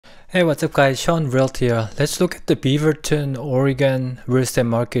Hey, what's up guys? Shawn, Realty here. Let's look at the Beaverton, Oregon real estate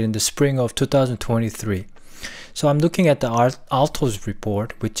market in the spring of 2023. So I'm looking at the Altos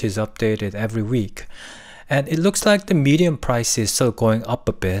report, which is updated every week. And it looks like the median price is still going up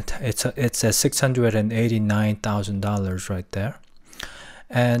a bit. It's at $689,000 right there.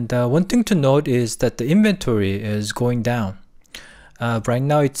 And one thing to note is that the inventory is going down. Right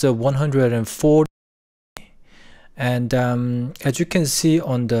now it's 140. And as you can see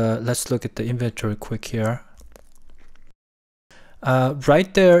on let's look at the inventory quick here.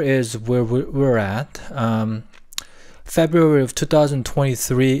 Right there is where we're at. February of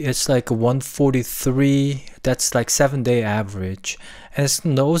 2023, it's like 143. That's like 7-day average. And it's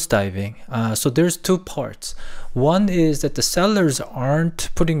nosediving. So there's two parts. One is that the sellers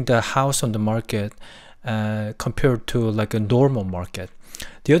aren't putting the house on the market compared to like a normal market.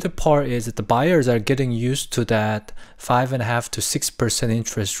 The other part is that the buyers are getting used to that 5.5 to 6%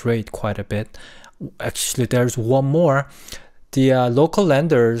 interest rate quite a bit. Actually, there's one more. The local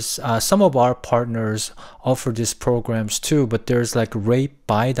lenders, some of our partners offer these programs too, but there's like rate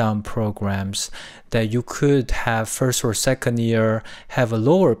buy down programs that you could have first or second year have a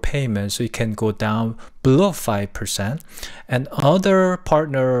lower payment so you can go down below 5%. And other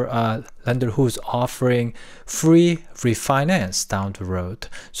partner lender who's offering free refinance down the road.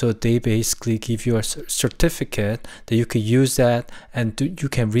 So they basically give you a certificate that you could use that and you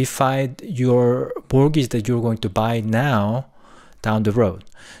can refi your mortgage that you're going to buy now down the road.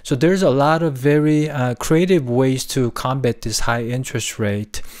 So there's a lot of very creative ways to combat this high interest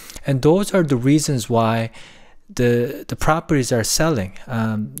rate, and those are the reasons why the properties are selling.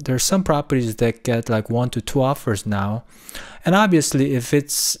 There's some properties that get like 1 to 2 offers now, and obviously if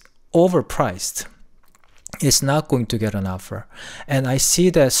it's overpriced, it's not going to get an offer. And I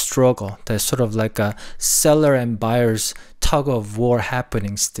see that struggle, that sort of like a seller and buyers tug of war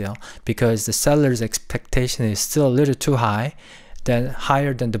happening still, because the seller's expectation is still a little too high,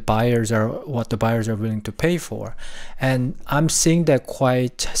 higher than what the buyers are willing to pay for. And I'm seeing that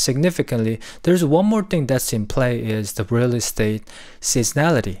quite significantly. There's one more thing that's in play is the real estate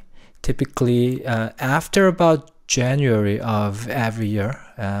seasonality. Typically after about January of every year,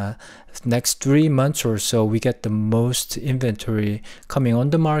 next 3 months or so, we get the most inventory coming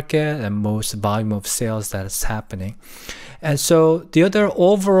on the market and most volume of sales that is happening. And so the other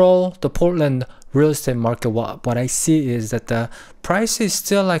overall, the Portland real estate market, what I see is that the price is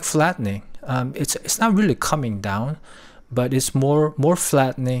still like flattening. It's not really coming down, but it's more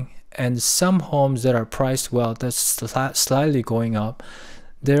flattening, and some homes that are priced well, that's slightly going up.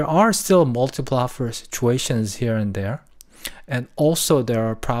 There are still multiple offer situations here and there, and also there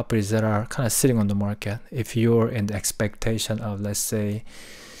are properties that are kind of sitting on the market. If you're in the expectation of, let's say,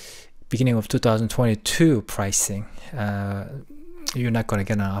 beginning of 2022 pricing, you're not going to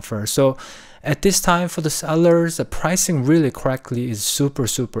get an offer. So at this time for the sellers, the pricing really correctly is super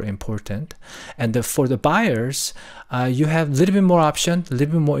important. And for the buyers, you have a little bit more option, a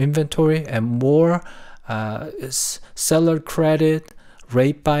little bit more inventory, and more seller credit,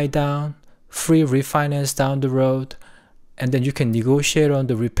 rate buy down, free refinance down the road, and then you can negotiate on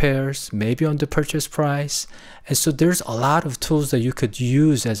the repairs, maybe on the purchase price. And so there's a lot of tools that you could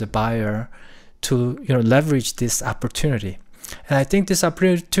use as a buyer to leverage this opportunity. And I think this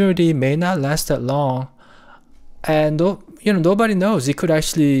opportunity may not last that long, and nobody knows, it could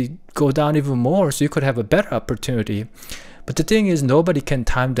actually go down even more, so you could have a better opportunity. But the thing is, nobody can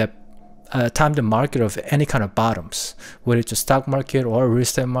time the market of any kind of bottoms, whether it's a stock market or a real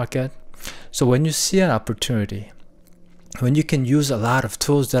estate market. So when you see an opportunity, when you can use a lot of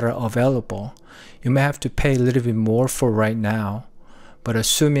tools that are available, you may have to pay a little bit more for right now. But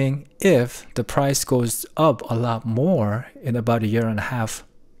assuming if the price goes up a lot more in about 1.5 years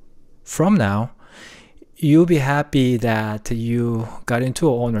from now, you'll be happy that you got into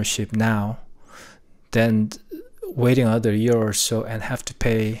ownership now than waiting another year or so and have to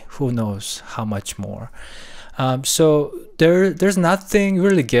pay who knows how much more. So there's nothing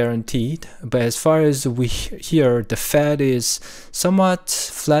really guaranteed, but as far as we hear, the Fed is somewhat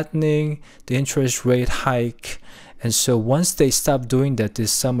flattening the interest rate hike. And so once they stop doing that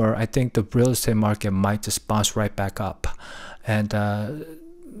this summer, I think the real estate market might just bounce right back up. And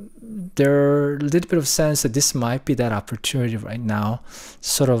there's a little bit of sense that this might be that opportunity right now,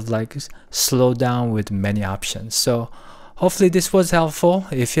 sort of like slow down with many options. So hopefully this was helpful.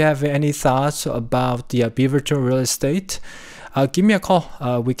 If you have any thoughts about the Beaverton real estate, give me a call.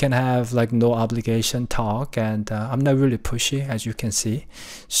 We can have like no obligation talk, and I'm not really pushy, as you can see.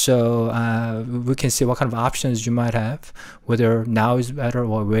 So we can see what kind of options you might have, whether now is better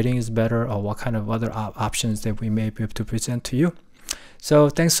or waiting is better, or what kind of other options that we may be able to present to you. So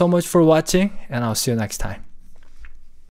thanks so much for watching, and I'll see you next time.